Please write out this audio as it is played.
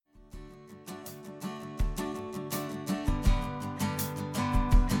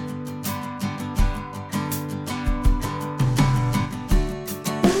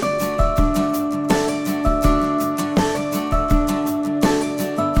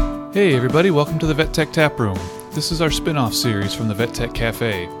Hey everybody, welcome to the Vet Tech Taproom. This is our spin-off series from the Vet Tech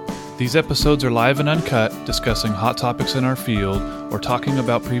Cafe. These episodes are live and uncut, discussing hot topics in our field or talking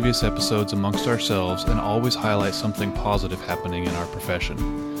about previous episodes amongst ourselves, and always highlight something positive happening in our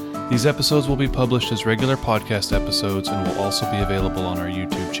profession. These episodes will be published as regular podcast episodes and will also be available on our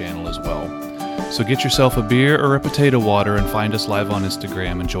YouTube channel as well. So get yourself a beer or a potato water and find us live on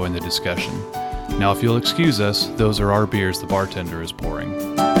Instagram and join the discussion. Now if you'll excuse us, those are our beers the bartender is pouring.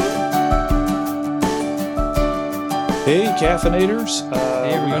 Hey, caffeinators.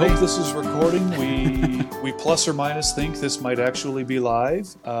 Hey, we hope this is recording. We plus or minus think this might actually be live.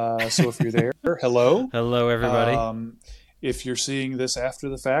 So if you're there, hello. Hello, everybody. If you're seeing this after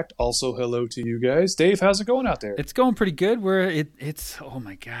the fact, also hello to you guys. Dave, how's it going out there? It's going pretty good. It's oh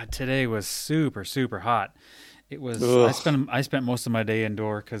my god, today was super hot. It was. I spent most of my day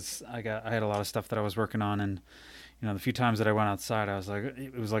indoor because I had a lot of stuff that I was working on, and the few times that I went outside, I was like,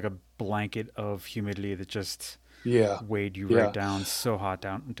 it was like a blanket of humidity that just weighed you right down. So hot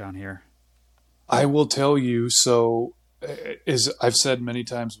down here. I will tell you, so as I've said many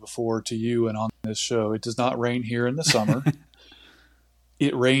times before to you and on this show, it does not rain here in the summer.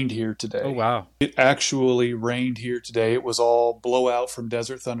 It rained here today. Oh, wow. It actually rained here today. It was all blowout from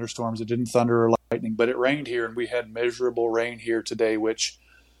desert thunderstorms. It didn't thunder or lightning, but it rained here, and we had measurable rain here today, which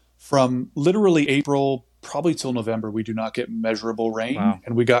from literally April probably till November, we do not get measurable rain. Wow.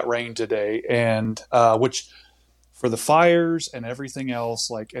 And we got rain today, and which for the fires and everything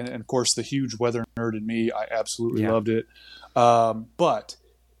else, and of course the huge weather nerd in me, I absolutely loved it. But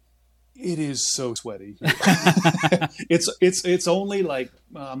it is so sweaty. It's only like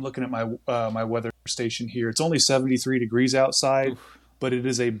I'm looking at my weather station here. It's only 73 degrees outside, but it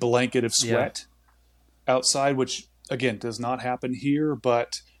is a blanket of sweat outside, which again does not happen here.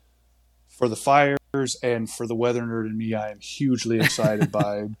 But for the fires and for the weather nerd in me, I am hugely excited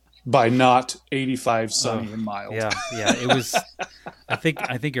by not 85 sunny and mild. Yeah. It was. I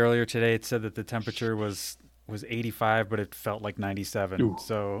think earlier today it said that the temperature was 85, but it felt like 97. Ooh.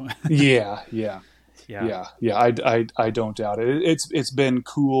 So yeah. I don't doubt it. It's been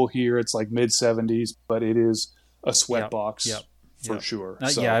cool here. It's like mid 70s, but it is a sweat box for sure.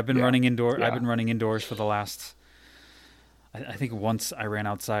 I've been running indoor. Yeah. I've been running indoors for the last. I think once I ran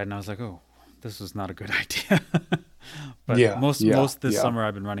outside and I was like, oh, this was not a good idea. But most this summer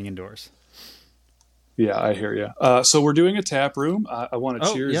I've been running indoors. Yeah, I hear you. So we're doing a tap room. I want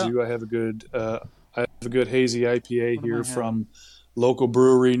to cheers you. I have a good hazy IPA here from local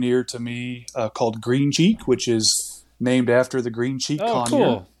brewery near to me called Green Cheek, which is named after the Green Cheek Conure,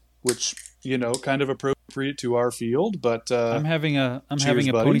 cool. which kind of appropriate to our field. But I'm having a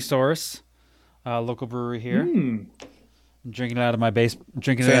Ponysaurus local brewery here. I'm drinking it out of my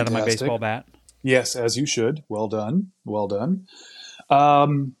baseball bat. Yes, as you should. Well done.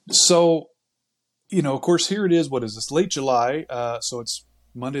 So, of course, here it is. What is this? Late July. So it's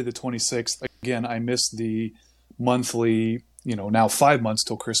Monday the 26th. Again, I missed the monthly, now 5 months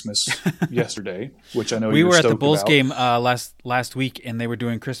till Christmas yesterday, which I know we were at the Bulls about. game last week, and they were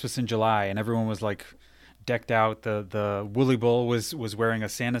doing Christmas in July, and everyone was like decked out. The Woolly Bull was wearing a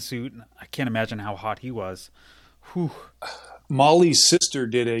Santa suit. I can't imagine how hot he was. Whew. Molly's sister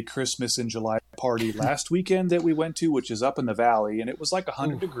did a Christmas in July party last weekend that we went to, which is up in the valley, and it was like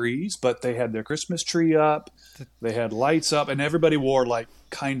 100 degrees, but they had their Christmas tree up, they had lights up, and everybody wore like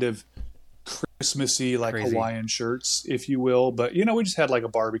kind of Christmassy, like crazy Hawaiian shirts, if you will. But we just had like a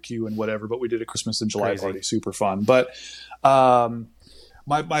barbecue and whatever, but we did a Christmas in July party, super fun. But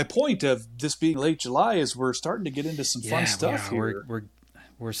my point of this being late July is we're starting to get into some fun stuff here.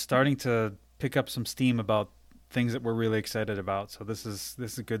 We're starting to pick up some steam about things that we're really excited about. So this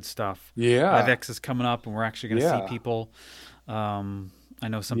is good stuff. Yeah. IVEX is coming up, and we're actually going to see people. I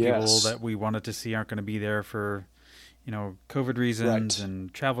know some people that we wanted to see aren't going to be there for, COVID reasons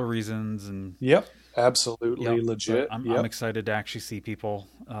and travel reasons. And absolutely legit. I'm excited to actually see people.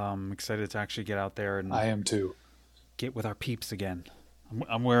 Excited to actually get out there, and I am too. Get with our peeps again.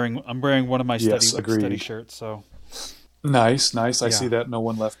 I'm wearing one of my study shirts. So. Nice. I see that. No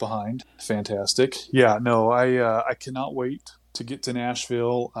One Left Behind. Fantastic. Yeah, no, I cannot wait to get to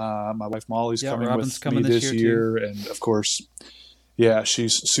Nashville. My wife Molly's coming with me this year. And of course,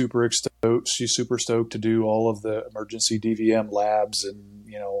 she's super stoked. She's super stoked to do all of the emergency DVM labs and,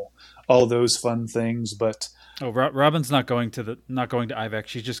 all of those fun things. But Robin's not going to IVEX.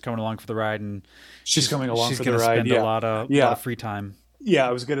 She's just coming along for the ride, and she's coming along for the ride. She's going to spend a lot of free time. Yeah,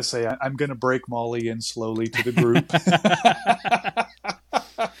 I was going to say, I'm going to break Molly in slowly to the group.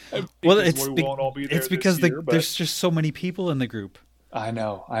 Well, we won't all be there because there's just so many people in the group. I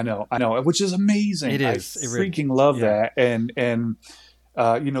know, which is amazing. It is. I freaking love that. And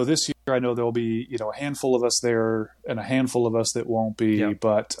This year I know there'll be, a handful of us there and a handful of us that won't be, Yeah.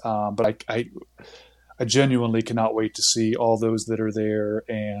 but I genuinely cannot wait to see all those that are there,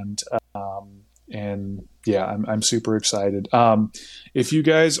 and yeah, I'm super excited. If you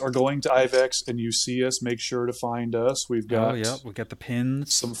guys are going to IVEX and you see us, make sure to find us. We've got we got the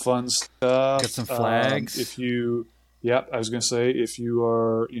pins, some fun stuff. got some flags. I was going to say, if you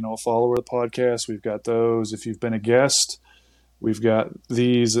are, a follower of the podcast, we've got those. If you've been a guest, we've got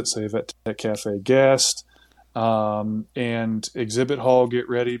these that say Vet Tech Cafe guest. And exhibit hall, get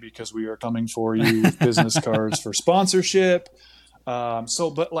ready because we are coming for you with business cards for sponsorship.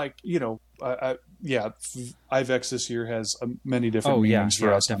 IVEX this year has many different meanings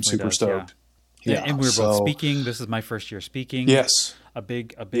for us. I'm super stoked. Yeah, and we're both speaking. This is my first year speaking. Yes, a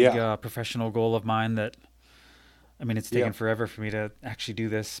big professional goal of mine. It's taken forever for me to actually do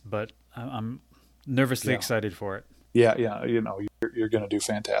this, but I'm nervously excited for it. Yeah, you're going to do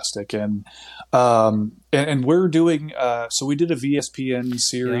fantastic, and we're doing. So we did a VSPN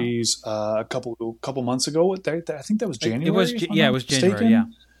series a couple months ago. I think that was January. It was January. Yeah,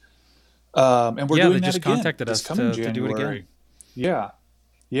 and we're doing that again. Contacted us to do it again. Yeah.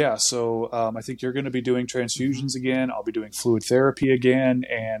 So I think you're going to be doing transfusions again. I'll be doing fluid therapy again,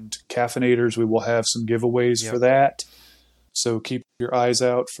 and caffeinators. We will have some giveaways for that. So keep your eyes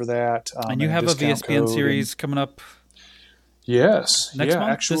out for that. And you have a VSPN series coming up. Yes. Next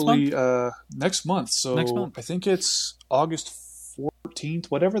month? Actually, next month. So next month. I think it's August 14th,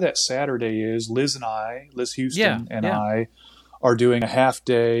 whatever that Saturday is. Liz Houston and I are doing a half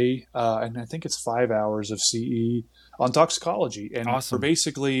day, and I think it's 5 hours of CE on toxicology. And awesome. We're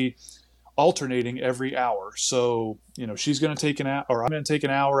basically alternating every hour. So, she's going to take an hour, or I'm going to take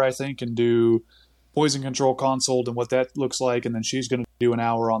an hour, I think, and do poison control consult and what that looks like, and then she's going to do an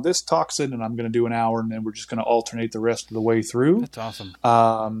hour on this toxin, and I'm going to do an hour, and then we're just going to alternate the rest of the way through. That's awesome.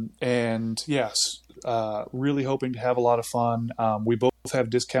 And yes, really hoping to have a lot of fun. We both have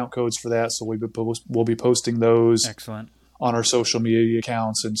discount codes for that, so we'll be posting those. Excellent. On our social media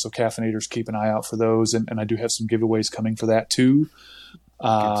accounts, and so caffeinators, keep an eye out for those, and I do have some giveaways coming for that too.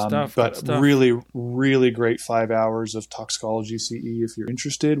 Good stuff. Really, really great 5 hours of toxicology CE if you're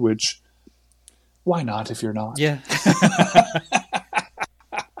interested, which why not if you're not? Yeah.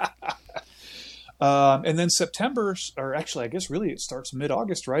 And then September, or actually, I guess really it starts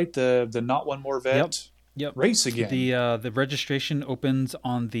mid-August, right? The Not One More Vet race again. The registration opens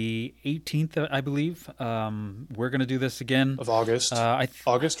on the 18th, I believe. We're going to do this again. Of August.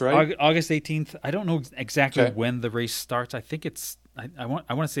 August, right? August 18th. I don't know exactly when the race starts. I think it's I want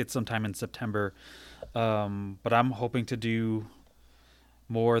to say it's sometime in September. But I'm hoping to do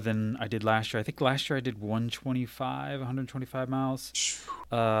more than I did last year. I think last year I did 125 miles.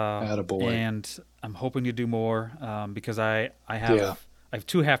 Attaboy. And I'm hoping to do more because I have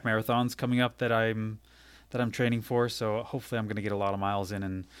 2 half marathons coming up that I'm training for. So hopefully I'm going to get a lot of miles in.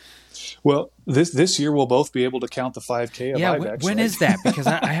 And well, this year we'll both be able to count the 5K of IVEX. When is that? Because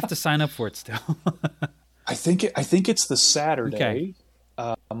I have to sign up for it still. I think it's the Saturday.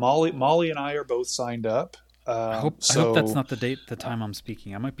 Okay. Molly and I are both signed up. I hope that's not the time I'm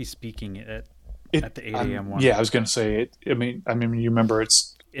speaking. I might be speaking at the 8 a.m. one. Yeah, I was going to say it. I mean, you remember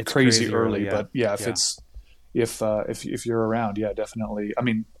it's crazy early, but if you're around, definitely. I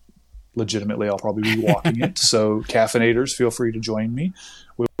mean, legitimately, I'll probably be walking it. So caffeinators, feel free to join me.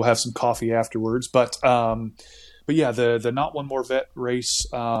 We'll have some coffee afterwards. But yeah, the Not One More Vet race.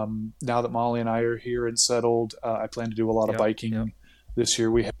 Now that Molly and I are here and settled, I plan to do a lot of biking. This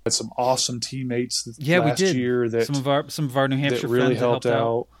year we had some awesome teammates last year that some of our New Hampshire that really friends helped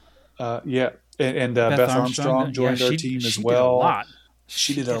out. And Beth Armstrong joined our team as well.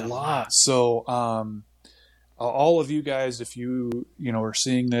 She did a lot. So all of you guys, if you are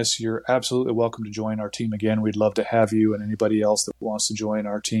seeing this, you're absolutely welcome to join our team again. We'd love to have you, and anybody else that wants to join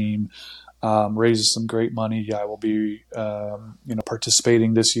our team. Raises some great money. I will be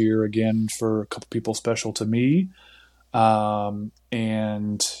participating this year again for a couple people special to me.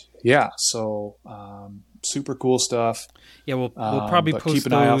 Super cool stuff. Yeah, we'll probably post keep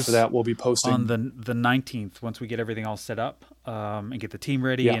an eye out for that. We'll be posting on the 19th once we get everything all set up and get the team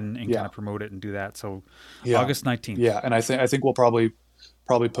ready and kind of promote it and do that. So August 19th. Yeah, and I think we'll probably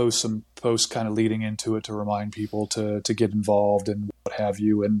post some posts kind of leading into it to remind people to get involved and what have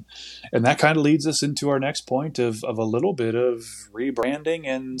you, and that kind of leads us into our next point of a little bit of rebranding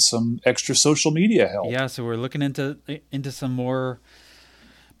and some extra social media help. Yeah, so we're looking into some more,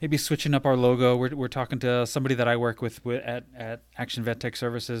 maybe switching up our logo. We're talking to somebody that I work with at Action Vet Tech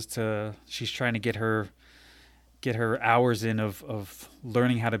Services. She's trying to get her get her hours in of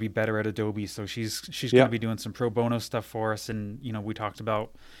learning how to be better at Adobe. So she's going to be doing some pro bono stuff for us. And, we talked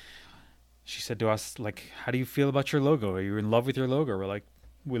about, she said to us, like, how do you feel about your logo? Are you in love with your logo? We're like,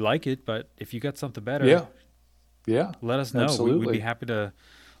 we like it, but if you got something better, let us know. We'd be happy to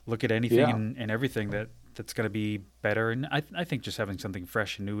look at anything and everything that's going to be better. And I think just having something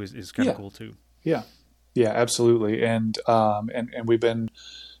fresh and new is kind of cool too. Yeah, absolutely. And we've been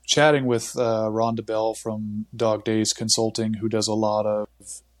chatting with Rhonda Bell from Dog Days Consulting, who does a lot of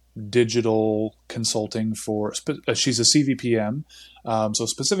digital consulting for. She's a CVPM, so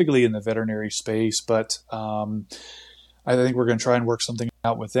specifically in the veterinary space. But I think we're going to try and work something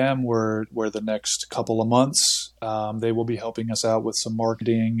out with them where the next couple of months they will be helping us out with some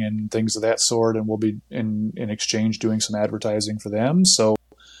marketing and things of that sort, and we'll be in exchange doing some advertising for them. So.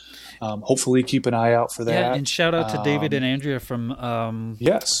 Hopefully keep an eye out for that. Yeah, and shout out to David and Andrea from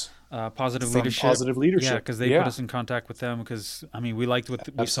Positive Leadership. Positive Leadership. Yeah, because they put us in contact with them because, we liked what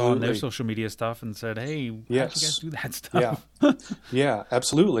we saw on their social media stuff and said, hey, how do you guys do that stuff? Yeah,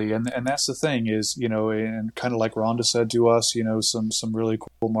 absolutely. And that's the thing is, and kind of like Rhonda said to us, some really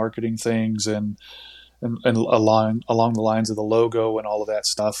cool marketing things and along the lines of the logo and all of that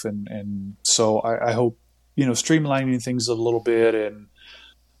stuff. And so I hope, streamlining things a little bit and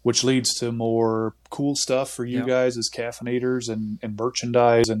which leads to more cool stuff for you guys as caffeinators and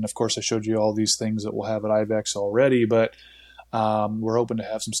merchandise. And of course, I showed you all these things that we'll have at IVEX already, but we're hoping to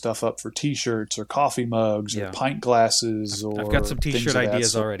have some stuff up for T-shirts or coffee mugs or pint glasses. I've got some T-shirt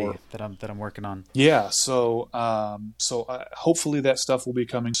ideas already that I'm working on. Yeah, so hopefully that stuff will be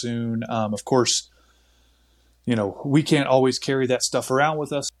coming soon. Of course, we can't always carry that stuff around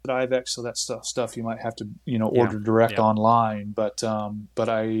with us at IVEX, so that stuff you might have to, order direct online. But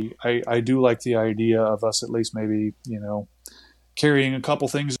I do like the idea of us at least maybe, carrying a couple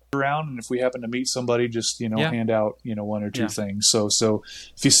things around, and if we happen to meet somebody, just hand out one or two things. So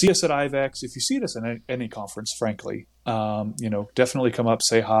if you see us at IVEX, if you see us at any conference, frankly, definitely come up,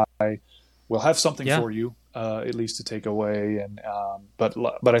 say hi. We'll have something for you, at least to take away. And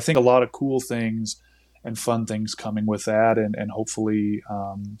but I think a lot of cool things and fun things coming with that, and hopefully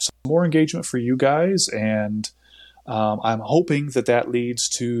some more engagement for you guys. And I'm hoping that leads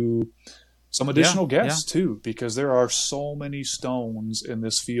to some additional guests too, because there are so many stones in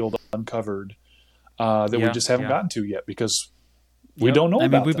this field uncovered that we just haven't gotten to yet because we don't know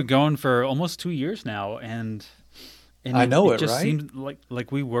about them. We've been going for almost 2 years now, and I know it just right? seemed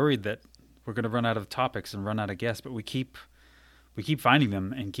like we worried that we're going to run out of topics and run out of guests, but we keep finding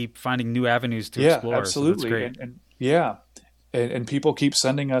them and keep finding new avenues to explore. Absolutely. So that's great. And people keep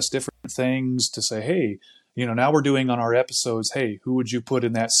sending us different things to say, hey, now we're doing on our episodes, hey, who would you put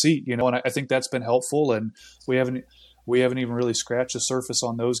in that seat? And I think that's been helpful. And we haven't even really scratched the surface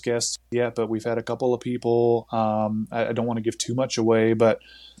on those guests yet, but we've had a couple of people. I don't want to give too much away, but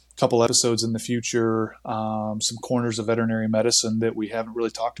a couple episodes in the future, some corners of veterinary medicine that we haven't really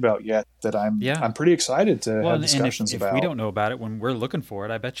talked about yet that I'm pretty excited to have discussions about. If we don't know about it when we're looking for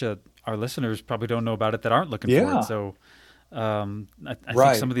it, I bet you our listeners probably don't know about it that aren't looking for it. So I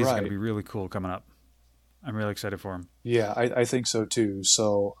think some of these are going to be really cool coming up. I'm really excited for them. Yeah, I think so too.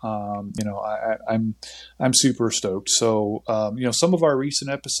 So, I'm super stoked. So, some of our recent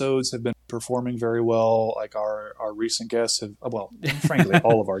episodes have been performing very well. Like our recent guests have, frankly,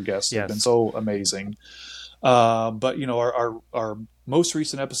 all of our guests have been so amazing. But our most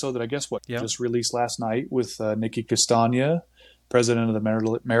recent episode that I guess just released last night with Nikki Castagna, president of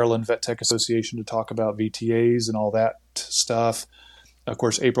the Maryland Vet Tech Association, to talk about VTAs and all that stuff. Of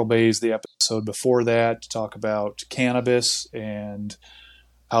course, April Bay's the episode before that to talk about cannabis and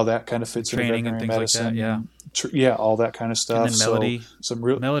how that kind of fits into veterinary and things medicine. Like that, all that kind of stuff. And then Melody,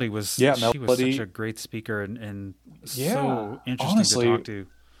 Melody was such a great speaker and so interesting honestly, to talk to.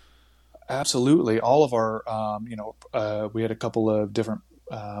 Absolutely, all of our we had a couple of different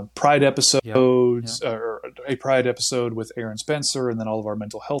Pride episodes, or a Pride episode with Aaron Spencer, and then all of our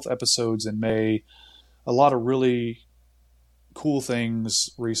mental health episodes in May. A lot of really cool things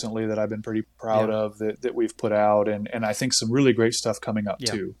recently that I've been pretty proud of that we've put out, and I think some really great stuff coming up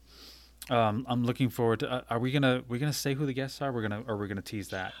too. I'm looking forward to. Are we gonna say who the guests are? We're gonna tease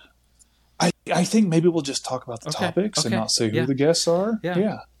that. I think maybe we'll just talk about the topics and not say who the guests are.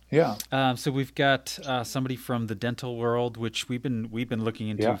 Yeah. So we've got somebody from the dental world, which we've been looking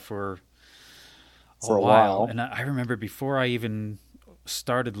into for a while. And I remember before I even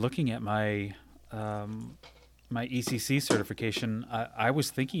started looking at my my ECC certification, I was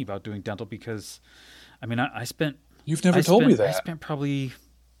thinking about doing dental because, I spent. You've never told me that. I spent probably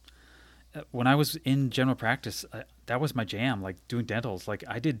when I was in general practice. That was my jam, like doing dentals. Like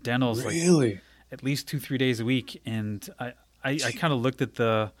I did dentals. Really? at least 2-3 days a week, and I kind of looked at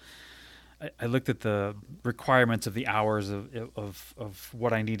the requirements of the hours of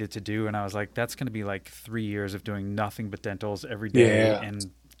what I needed to do, and I was like, that's going to be like 3 years of doing nothing but dentals every day. Yeah. And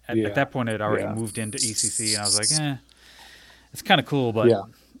at that point, I'd already moved into ECC, and I was like, it's kind of cool, but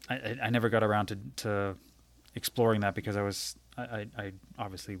I never got around to exploring that because I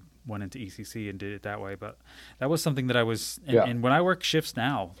obviously went into ECC and did it that way. But that was something that I was, and when I work shifts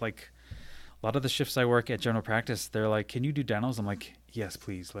now, like a lot of the shifts I work at general practice, they're like, can you do dentals? I'm like, yes,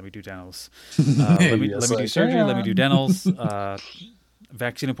 please, let me do dentals. Let me do surgery, let me do dentals.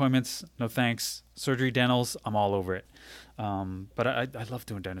 Vaccine appointments, no thanks. Surgery, dentals, I'm all over it. But I love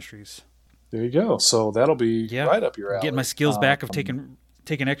doing dentistries. There you go. So that'll be right up your alley. Get my skills back of taking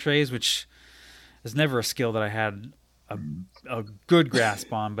x-rays, which is never a skill that I had a good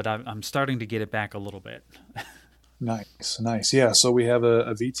grasp on, but I'm starting to get it back a little bit. Nice. Yeah, so we have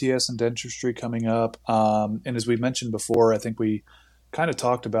a VTS in dentistry coming up. And as we mentioned before, I think we kind of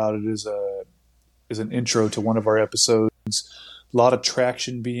talked about it as an intro to one of our episodes. A lot of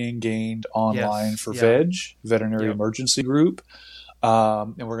traction being gained online for Veterinary Emergency Group.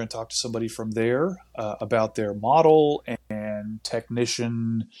 And we're going to talk to somebody from there about their model and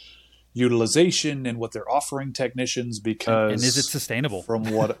technician utilization and what they're offering technicians, because and is it sustainable?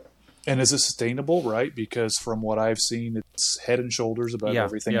 And is it sustainable, right? Because from what I've seen, it's head and shoulders above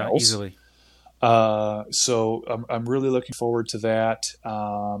everything else. Easily. So I'm really looking forward to that.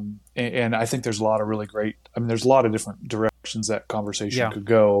 And I think there's a lot of really great, there's a lot of different directions that conversation could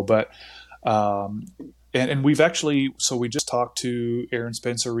go, but, and we've actually, so we just talked to Erin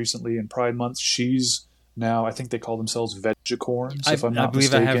Spencer recently in Pride Month. She's now, I think they call themselves Vegicorns, if I'm not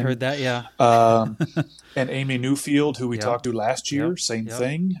mistaken. I believe I have heard that, yeah. And Amy Newfield, who we talked to last year, same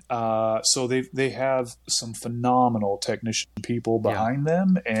thing. So they have some phenomenal technician people behind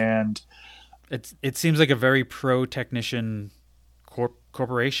them, and it seems like a very pro-technician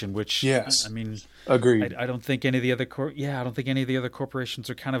corporation, which agreed. I don't think any of the other I don't think any of the other corporations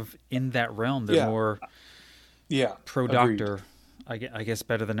are kind of in that realm. They're more pro-doctor, I guess,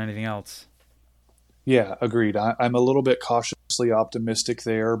 better than anything else. Yeah, agreed. I'm a little bit cautiously optimistic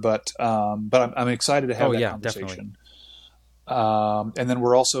there, but I'm excited to have that conversation. And then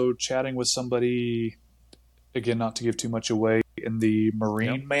we're also chatting with somebody, again, not to give too much away, in the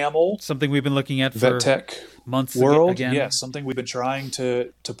marine mammal, something we've been looking at vet for tech months world. Again. Yeah, something we've been trying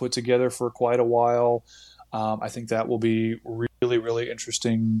to put together for quite a while. I think that will be really, really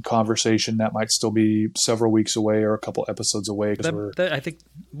interesting conversation. That might still be several weeks away or a couple episodes away. I think,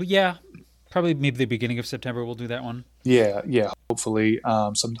 probably maybe the beginning of September we'll do that one. Yeah. Hopefully,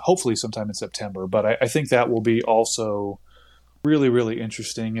 hopefully sometime in September. But I think that will be also really, really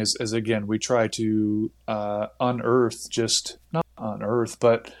interesting. As again, we try to not unearth,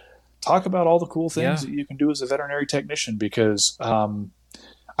 but talk about all the cool things that you can do as a veterinary technician. Because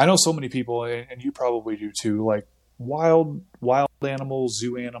I know so many people, and you probably do too, like wild animal,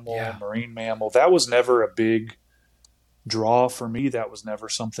 zoo animal, marine mammal. That was never a big draw for me. That was never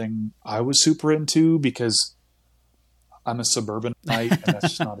something I was super into because I'm a suburbanite and that's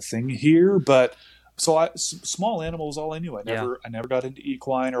just not a thing here. But so small animals all I knew. I never got into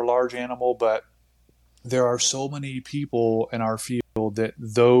equine or large animal, but there are so many people in our field that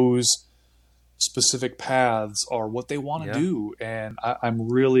those specific paths are what they want to do. And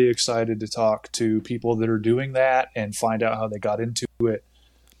I'm really excited to talk to people that are doing that and find out how they got into it.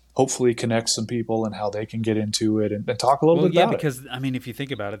 Hopefully connect some people and how they can get into it and talk a little bit about it. Because if you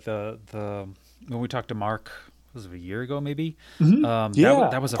think about it, the when we talked to Mark, was it a year ago maybe?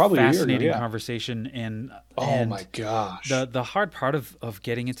 Mm-hmm. That was a fascinating conversation. And my gosh, the hard part of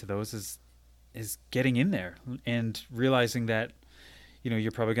getting into those is getting in there and realizing that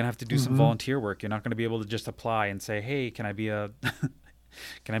you're probably going to have to do some volunteer work. You're not going to be able to just apply and say, hey, can I be a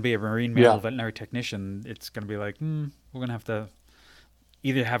marine mammal veterinary technician? It's going to be like, we're going to have to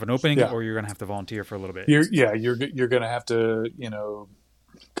either have an opening or you're going to have to volunteer for a little bit. You're going to have to,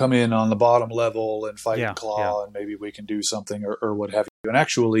 come in on the bottom level and fight and claw and maybe we can do something or what have you. And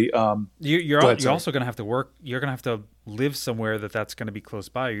actually, you're also going to have to work. You're going to have to live somewhere that's going to be close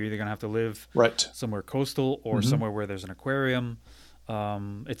by. You're either going to have to live somewhere coastal or somewhere where there's an aquarium.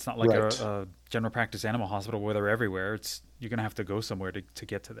 It's not like a general practice animal hospital where they're everywhere. You're going to have to go somewhere to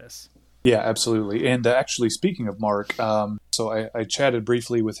get to this. Yeah, absolutely. And actually, speaking of Mark, so I chatted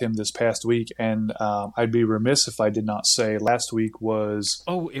briefly with him this past week, and I'd be remiss if I did not say last week was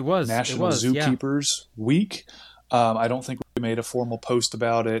National Zookeepers Week. I don't think we made a formal post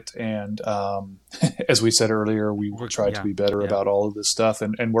about it, and as we said earlier, we will try to be better about all of this stuff,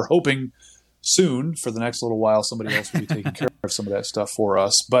 and we're hoping soon, for the next little while, somebody else will be taking care of some of that stuff for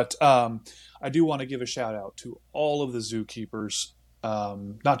us. But I do want to give a shout out to all of the zookeepers,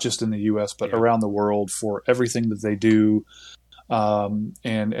 not just in the U.S., but around the world, for everything that they do.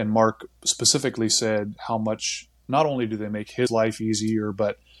 And Mark specifically said how much, not only do they make his life easier,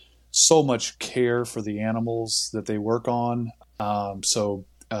 but so much care for the animals that they work on. So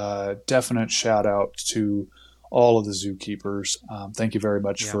definite shout out to all of the zookeepers. Thank you very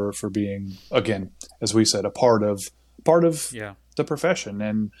much for being, again, as we said, a part of the profession.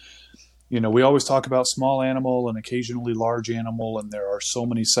 And, we always talk about small animal and occasionally large animal, and there are so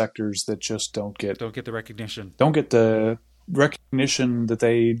many sectors that just don't get the recognition. Don't get the recognition that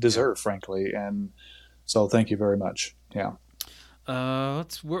they deserve, frankly. And so thank you very much. Yeah.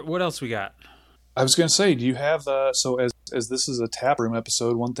 What else we got? I was going to say, do you have, so as this is a Taproom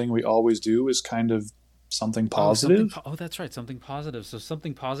episode, one thing we always do is kind of something positive. That's right. Something positive. So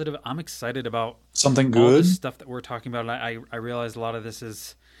something positive. I'm excited about something good. All this stuff that we're talking about. And I realize a lot of this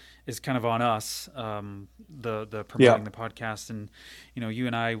is kind of on us, the promoting the podcast. And, you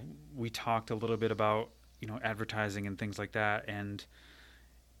and I, we talked a little bit about, advertising and things like that. And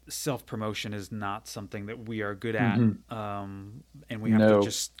self-promotion is not something that we are good at. And we have to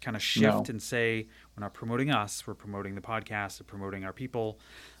just kind of shift and say, we're not promoting us, we're promoting the podcast, we're promoting our people.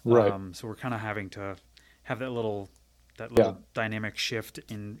 Right. So we're kind of having to have that little dynamic shift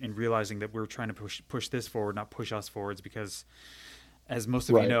in realizing that we're trying to push this forward, not push us forwards, because as most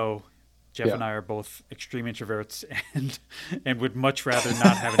of you know, Jeff and I are both extreme introverts and would much rather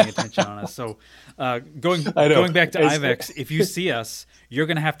not have any attention on us. So going back to IVEX, if you see us, you're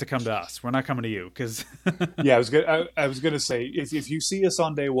going to have to come to us. We're not coming to you because I was going to say, if you see us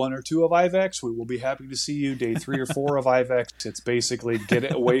on day 1 or 2 of IVEX, we will be happy to see you. Day 3 or 4 of IVEX, it's basically get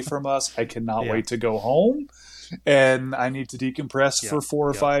it away from us. I cannot wait to go home. And I need to decompress for 4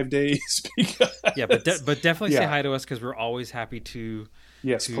 or 5 days. But definitely say hi to us, because we're always happy to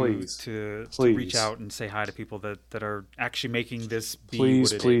please reach out and say hi to people that are actually making this be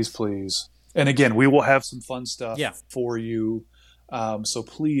please, what it please, is. Please. And again, we will have some fun stuff for you. So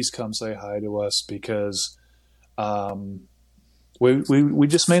please come say hi to us, because we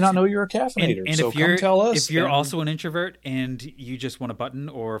just may not know you're a caffeinator. And so if you're, come tell us. If you're also an introvert and you just want a button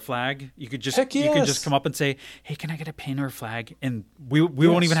or a flag, you could just come up and say, "Hey, can I get a pin or a flag?" And we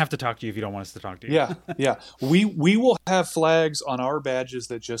won't even have to talk to you if you don't want us to talk to you. Yeah. We will have flags on our badges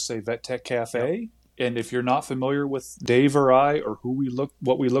that just say Vet Tech Cafe. Yep. And if you're not familiar with Dave or I, or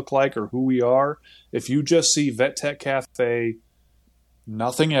what we look like, or who we are, if you just see Vet Tech Cafe,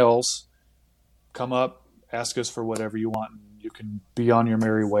 nothing else, come up, ask us for whatever you want. You can be on your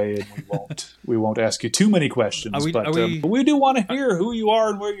merry way, and we won't ask you too many questions. But we do want to hear who you are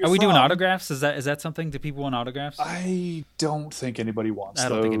and where you're from. Are we doing autographs? Is that something? Do people want autographs? I don't think anybody wants those. I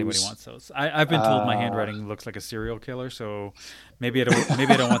don't think anybody wants those. I've been told my handwriting looks like a serial killer, so maybe I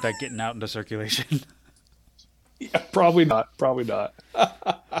don't want that getting out into circulation. Yeah, probably not.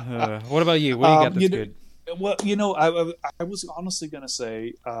 What about you? What do you got that's good? Well, I was honestly going to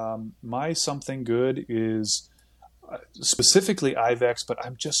say my something good is specifically IVEX, but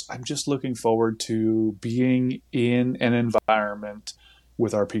I'm just looking forward to being in an environment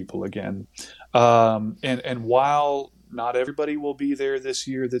with our people again. And while not everybody will be there this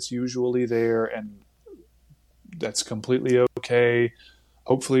year that's usually there, and that's completely okay.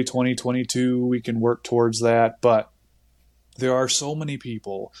 Hopefully 2022 we can work towards that, but there are so many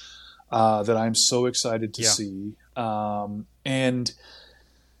people that I'm so excited to see. And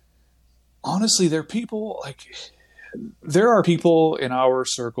honestly, there are people in our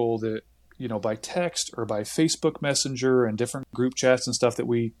circle that, by text or by Facebook Messenger and different group chats and stuff that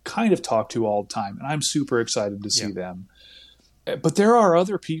we kind of talk to all the time. And I'm super excited to see them. But there are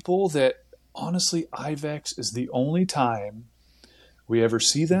other people that, honestly, IVEX is the only time we ever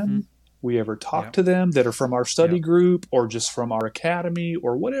see them, we ever talk to them, that are from our study group or just from our academy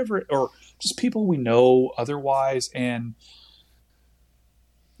or whatever, or just people we know otherwise. And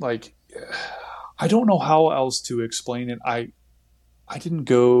I don't know how else to explain it. I didn't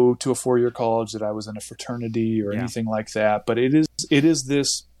go to a 4-year college that I was in a fraternity or anything like that, but it is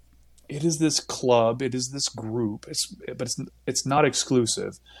this club, it is this group. It's not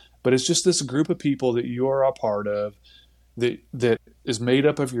exclusive, but it's just this group of people that you are a part of that is made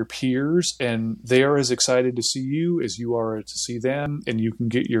up of your peers, and they are as excited to see you as you are to see them, and you can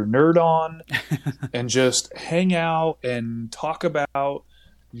get your nerd on and just hang out and talk about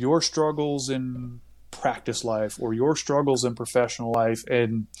your struggles in practice life or your struggles in professional life,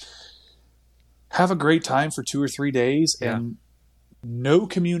 and have a great time for 2 or 3 days, and no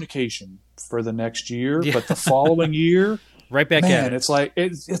communication for the next year. But the following year, right back at man, it.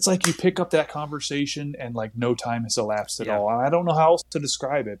 it's like you pick up that conversation and like no time has elapsed at Yeah. all. I don't know how else to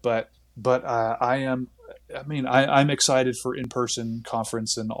describe it, but I'm excited for in-person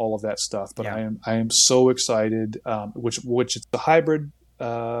conference and all of that stuff. But Yeah. I am so excited, which is the hybrid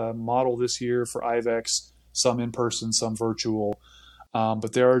model this year for IVEX, some in person, some virtual.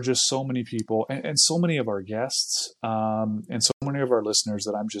 But there are just so many people and so many of our guests and so many of our listeners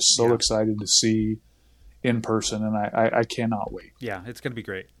that I'm just so excited to see in person, and I cannot wait. Yeah, it's going to be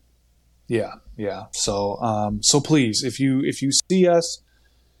great. Yeah. So please, if you see us,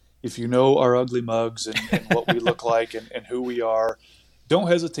 if you know our ugly mugs and what we look like and who we are, don't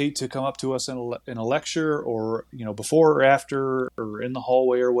hesitate to come up to us in a lecture or, before or after or in the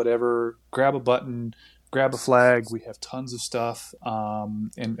hallway or whatever. Grab a button, grab a flag. We have tons of stuff,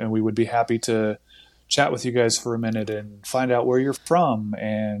 and we would be happy to chat with you guys for a minute and find out where you're from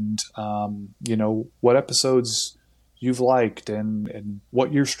and, what episodes you've liked and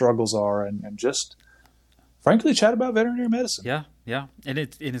what your struggles are and just frankly chat about veterinary medicine. Yeah. And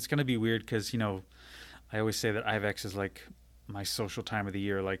it's going to be weird because, I always say that IVEX is like my social time of the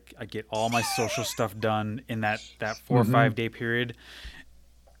year. Like I get all my social stuff done in that 4 or 5 day period.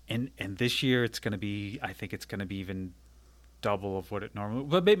 And this year I think it's going to be even double of what it normally,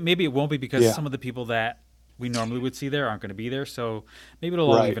 but maybe it won't be because some of the people that we normally would see there aren't going to be there. So maybe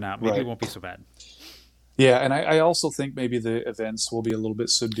it'll all even out. Maybe it won't be so bad. Yeah. And I also think maybe the events will be a little bit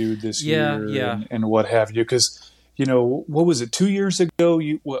subdued this year and what have you. Cause what was it 2 years ago?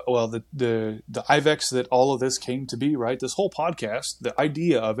 The IVEX that all of this came to be, right? This whole podcast, the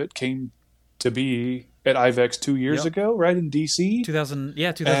idea of it came to be at IVEX 2 years ago, right? In DC.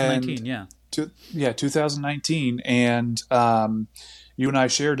 2019. 2019. And you and I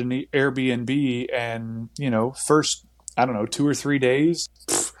shared an Airbnb and, first, I don't know, 2 or 3 days,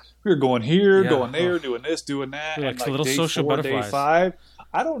 we were going here, going there, doing this, doing that. We're and like little day social 4, butterflies. Day 5,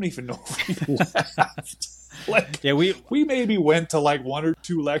 I don't even know if we left. We maybe went to like 1 or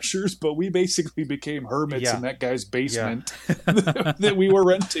 2 lectures, but we basically became hermits in that guy's basement that we were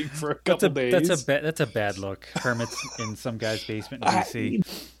renting for a couple days. That's a bad look. Hermits in some guy's basement in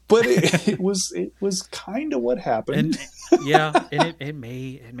DC. But it was kind of what happened. And it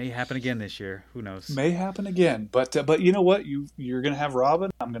may happen again this year. Who knows? May happen again. But you know what? You're going to have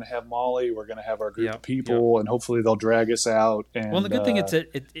Robin. I'm going to have Molly. We're going to have our group of people, and hopefully they'll drag us out. And, well, the good thing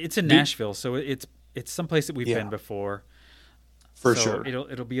it's in Nashville, so it's someplace that we've been before. For sure.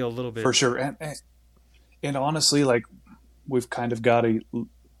 It'll be a little bit. For sure. And honestly, like we've kind of got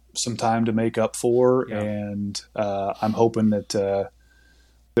some time to make up for, and I'm hoping that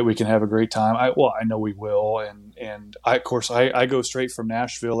we can have a great time. I know we will, and I go straight from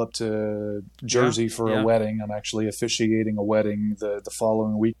Nashville up to Jersey for a wedding. I'm actually officiating a wedding the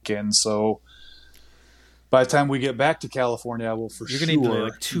following weekend, so by the time we get back to California, I will You're gonna need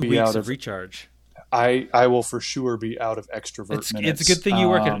like 2 weeks of recharge. I will for sure be out of extrovert minutes. It's a good thing you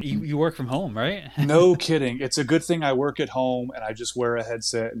work from home, right? No kidding. It's a good thing I work at home and I just wear a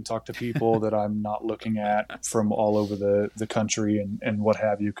headset and talk to people that I'm not looking at from all over the country and what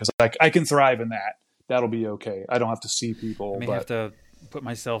have you, because I can thrive in that. That'll be okay. I don't have to see people. I may have to put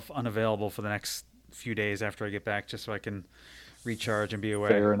myself unavailable for the next few days after I get back just so I can recharge and be away.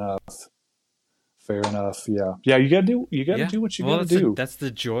 Fair enough. Yeah. You gotta do what you gotta do. That's the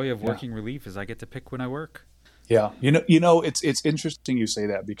joy of working relief is I get to pick when I work. Yeah. It's interesting you say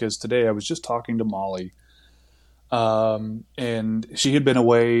that because today I was just talking to Molly, and she had been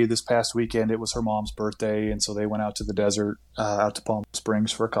away this past weekend. It was her mom's birthday. And so they went out to the desert, out to Palm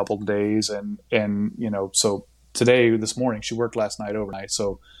Springs for a couple of days. And so this morning, she worked last night overnight.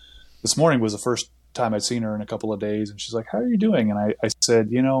 So this morning was the first time I'd seen her in a couple of days. And she's like, how are you doing? And I said,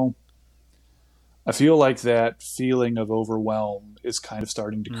 I feel like that feeling of overwhelm is kind of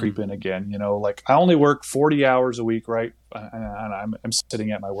starting to creep in again. Like I only work 40 hours a week, right? And I'm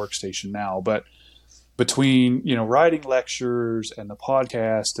sitting at my workstation now, but between, writing lectures and the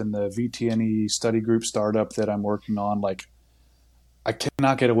podcast and the VTNE study group startup that I'm working on, like I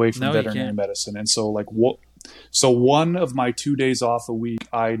cannot get away from veterinary medicine. And so so one of my 2 days off a week,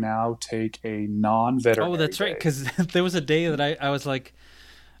 I now take a non-veterinary Oh, that's right. Because there was a day that I was like,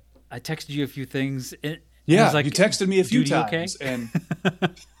 I texted you a few things. You texted me a few times. Okay? And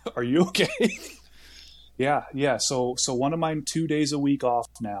are you okay? Yeah. So one of mine 2 days a week off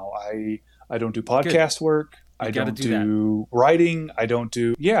now. I don't do podcast work. I don't do writing. I don't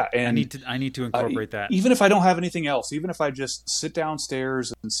do and I need to incorporate that. Even if I don't have anything else, even if I just sit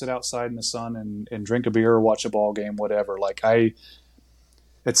downstairs and sit outside in the sun and drink a beer or watch a ball game, whatever. Like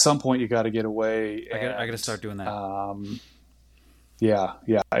at some point you got to get away. I got to start doing that.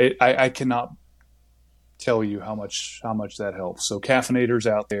 I cannot tell you how much that helps. So caffeinators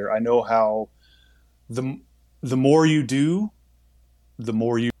out there, I know how the more you do, the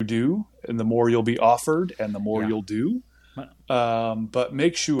more you do, and the more you'll be offered, and the more you'll do. But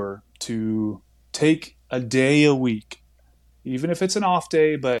make sure to take a day a week, even if it's an off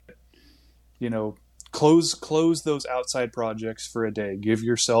day, but close those outside projects for a day. Give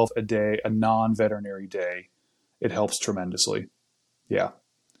yourself a day, a non-veterinary day. It helps tremendously. Yeah.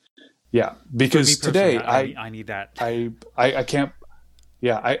 Because today I need that. I can't.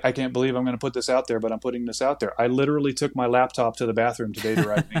 Yeah, I can't believe I'm going to put this out there, but I'm putting this out there. I literally took my laptop to the bathroom today to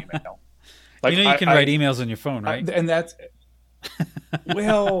write an email. You can write emails on your phone, right? And that's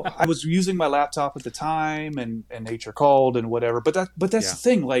well, I was using my laptop at the time, and nature called and whatever. But that's the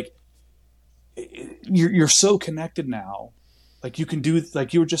thing. Like, you're so connected now. Like, you can do,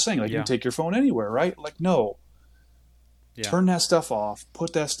 like you were just saying, like you can take your phone anywhere, right? Like, no. Yeah. Turn that stuff off.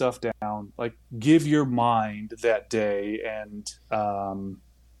 Put that stuff down. Like, give your mind that day. And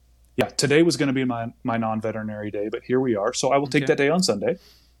today was going to be my non-veterinary day, but here we are. So I will take that day on Sunday.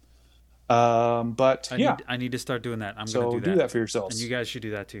 But I need to start doing that. I'm going to do that. Do that for yourselves, and you guys should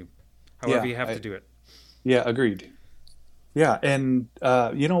do that too. However, you have to do it. Yeah, agreed. Yeah, and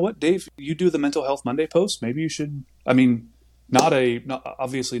you know what, Dave? You do the Mental Health Monday post. Maybe you should. I mean,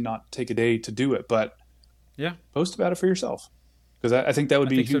 obviously not take a day to do it, but post about it for yourself, because I think that would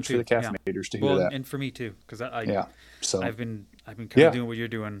be huge for the caffeinators to hear that, and for me too, because So I've been kind of doing what you're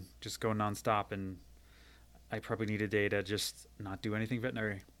doing, just going nonstop, and I probably need a day to just not do anything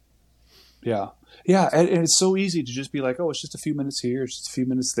veterinary. Yeah, and it's so easy to just be like, oh, it's just a few minutes here, it's just a few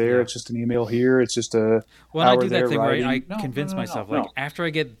minutes there, it's just an email here, it's just a hour I do that there thing writing. Where I convince myself, like, after I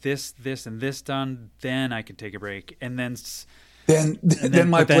get this, and this done, then I can take a break, and then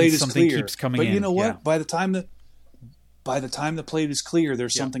my plate is clear. Keeps coming but in. You know what? By the time the plate is clear,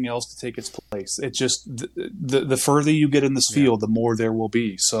 there's something else to take its place. It's just the further you get in this field, the more there will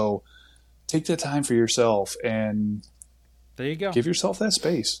be. So take the time for yourself, and there you go. Give yourself that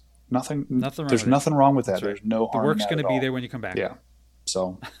space. Nothing wrong. There's with nothing wrong with that. Right. There's no harm. The work's going to be there when you come back. Yeah.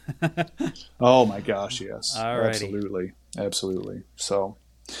 So, oh my gosh, yes, Alrighty. absolutely. So,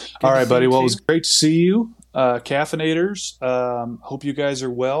 all right, buddy. Well, it was great to see you, caffeinators. Hope you guys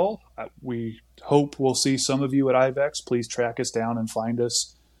are well. We hope we'll see some of you at IVEX. Please track us down and find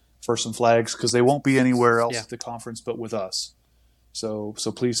us for some flags, because they won't be anywhere else at the conference but with us. So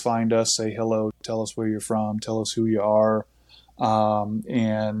please find us, say hello, tell us where you're from, tell us who you are.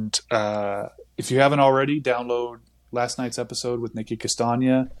 And if you haven't already, download last night's episode with Nikki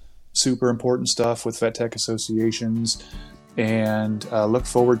Castagna. Super important stuff with vet tech associations, and look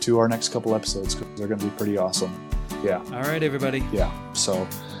forward to our next couple episodes, because they're going to be pretty awesome. Yeah. All right, everybody. Yeah. So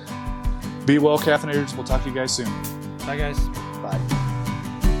be well, caffeinators. We'll talk to you guys soon. Bye, guys. Bye.